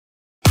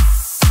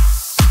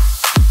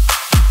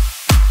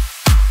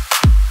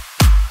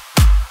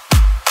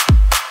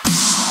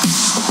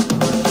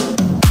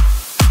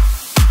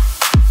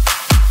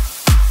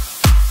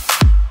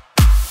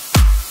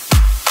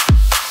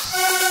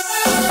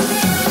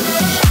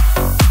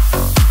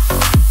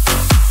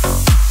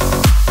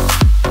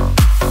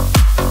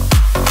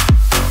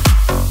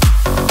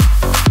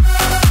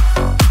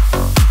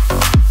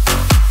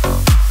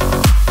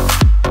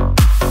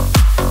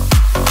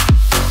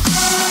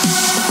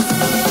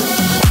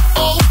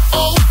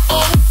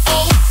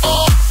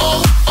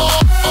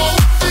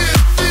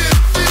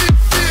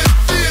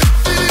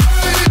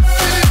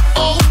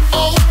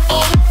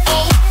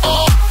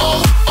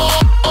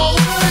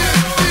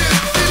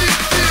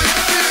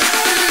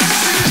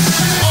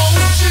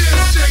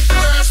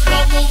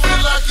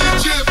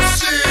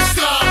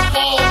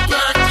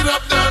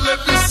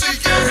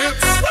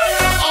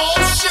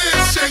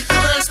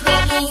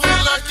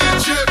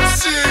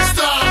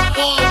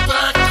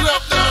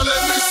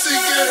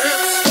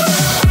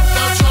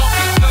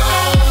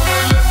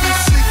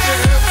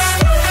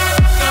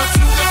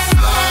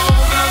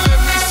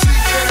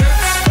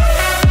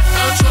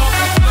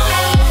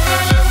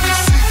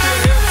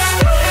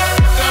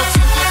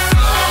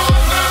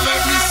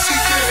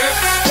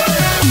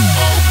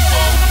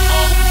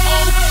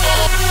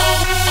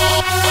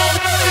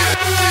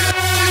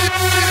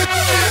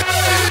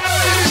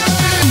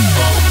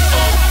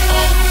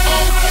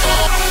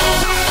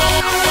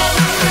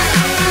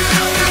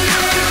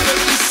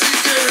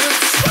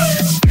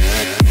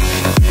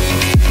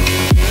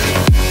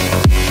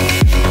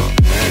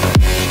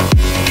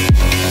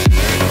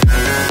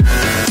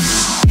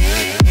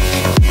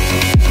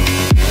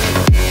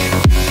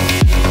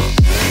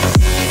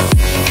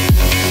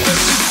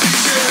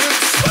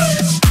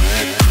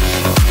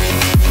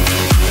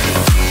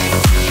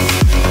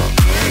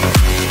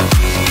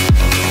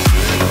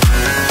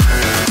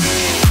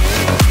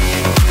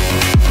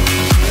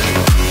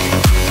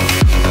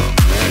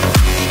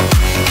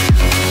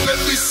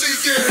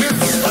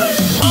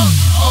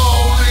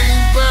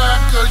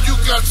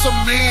got some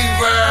mean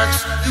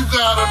rags, you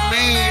got a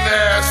mean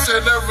ass,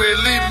 and I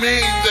really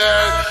mean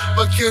that.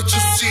 But can't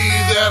you see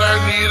that I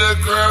need a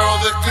girl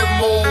that can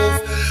move,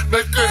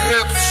 make her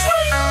hips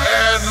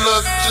and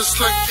look just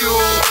like you?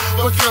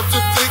 But come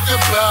to think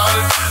about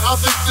it, I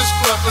think this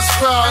club is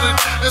crowded.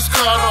 It's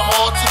kinda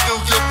hard to do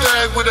your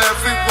thing with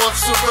everyone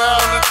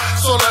surrounded.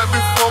 So let me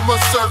form a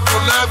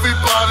circle,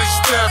 everybody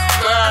step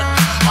back.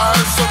 I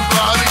heard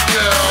somebody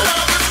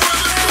yell.